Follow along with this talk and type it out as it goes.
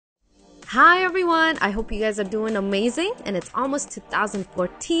Hi everyone, I hope you guys are doing amazing, and it's almost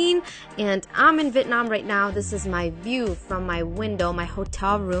 2014 and I'm in Vietnam right now. This is my view from my window, my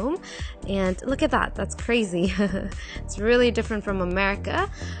hotel room, and look at that, that's crazy. It's really different from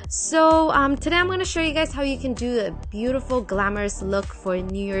America. So today I'm going to show you guys how you can do a beautiful glamorous look for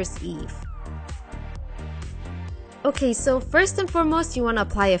New Year's Eve. Okay, so first and foremost you want to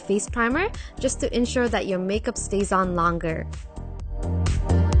apply a face primer just to ensure that your makeup stays on longer.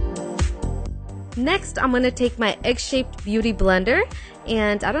 Next, I'm going to take my egg-shaped beauty blender,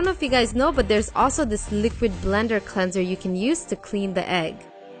 and I don't know if you guys know, but there's also this liquid blender cleanser you can use to clean the egg.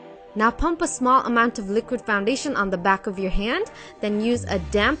 Now pump a small amount of liquid foundation on the back of your hand, then use a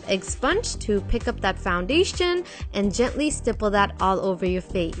damp egg sponge to pick up that foundation and gently stipple that all over your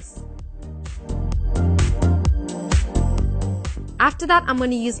face. After that, I'm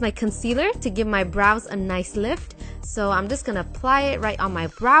going to use my concealer to give my brows a nice lift. So I'm just going to apply it right on my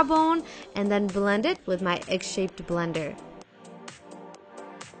brow bone and then blend it with my egg-shaped blender.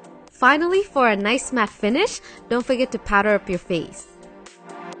 Finally, for a nice matte finish, don't forget to powder up your face.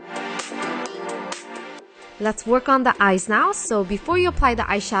 Let's work on the eyes now. So before you apply the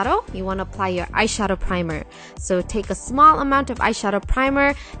eyeshadow, you want to apply your eyeshadow primer. So take a small amount of eyeshadow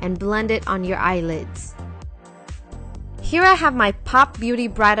primer and blend it on your eyelids. Here I have my Pop Beauty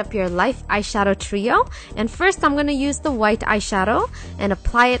Bright Up Your Life eyeshadow trio, and first I'm going to use the white eyeshadow and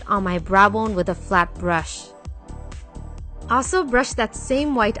apply it on my brow bone with a flat brush. Also brush that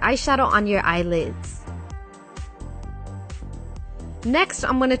same white eyeshadow on your eyelids. Next,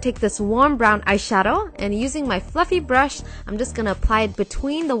 I'm going to take this warm brown eyeshadow, and using my fluffy brush, I'm just going to apply it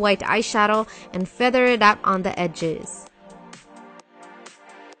between the white eyeshadow and feather it out on the edges.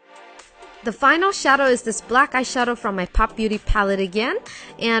 The final shadow is this black eyeshadow from my Pop Beauty palette again,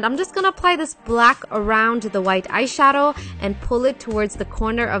 and I'm just going to apply this black around the white eyeshadow and pull it towards the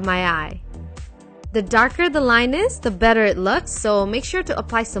corner of my eye. The darker the line is, the better it looks, so make sure to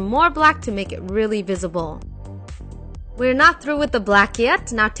apply some more black to make it really visible. We're not through with the black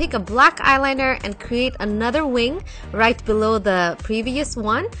yet. Now take a black eyeliner and create another wing right below the previous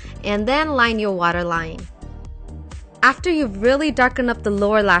one, and then line your waterline. After you've really darkened up the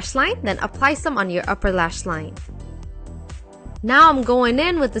lower lash line, then apply some on your upper lash line. Now I'm going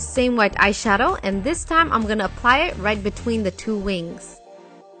in with the same white eyeshadow, and this time I'm going to apply it right between the two wings.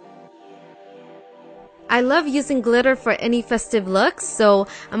 I love using glitter for any festive looks, so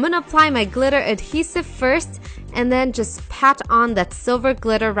I'm going to apply my glitter adhesive first and then just pat on that silver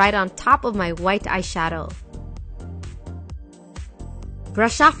glitter right on top of my white eyeshadow.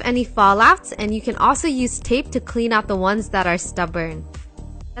 Brush off any fallouts, and you can also use tape to clean out the ones that are stubborn.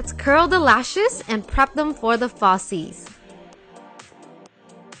 Let's curl the lashes and prep them for the falsies.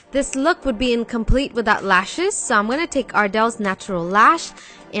 This look would be incomplete without lashes, so I'm going to take Ardell's Natural Lash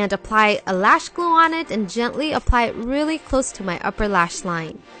and apply a lash glue on it and gently apply it really close to my upper lash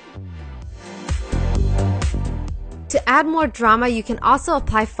line. To add more drama, you can also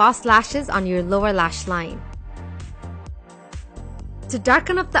apply false lashes on your lower lash line. To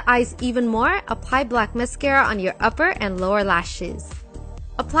darken up the eyes even more, apply black mascara on your upper and lower lashes.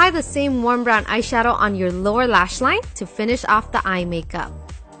 Apply the same warm brown eyeshadow on your lower lash line to finish off the eye makeup.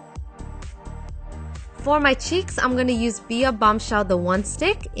 For my cheeks, I'm going to use Bia Bombshell the One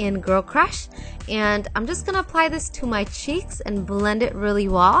Stick in Girl Crush, and I'm just going to apply this to my cheeks and blend it really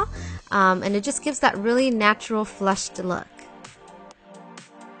well, and it just gives that really natural flushed look.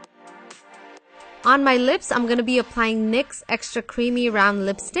 On my lips, I'm going to be applying NYX Extra Creamy Round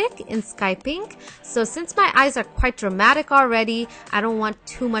Lipstick in Sky Pink. So since my eyes are quite dramatic already, I don't want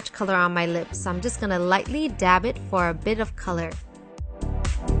too much color on my lips. So I'm just going to lightly dab it for a bit of color.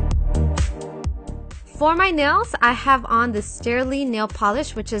 For my nails, I have on this Sterling nail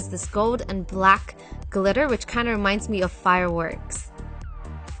polish, which is this gold and black glitter, which kind of reminds me of fireworks.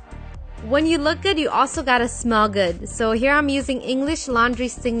 When you look good, you also gotta smell good. So here I'm using English Laundry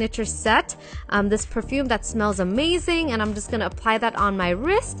Signature Set, this perfume that smells amazing, and I'm just gonna apply that on my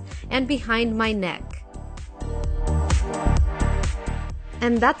wrist and behind my neck.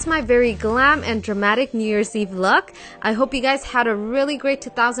 And that's my very glam and dramatic New Year's Eve look. I hope you guys had a really great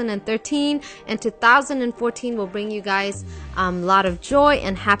 2013, and 2014 will bring you guys a lot of joy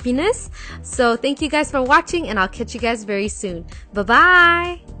and happiness. So thank you guys for watching, and I'll catch you guys very soon.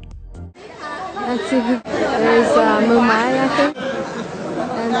 Bye-bye! Let's see, there's Mumai, I think,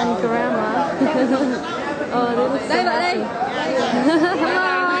 and then Grandma. Oh, they look so happy.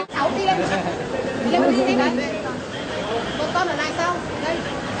 Hello!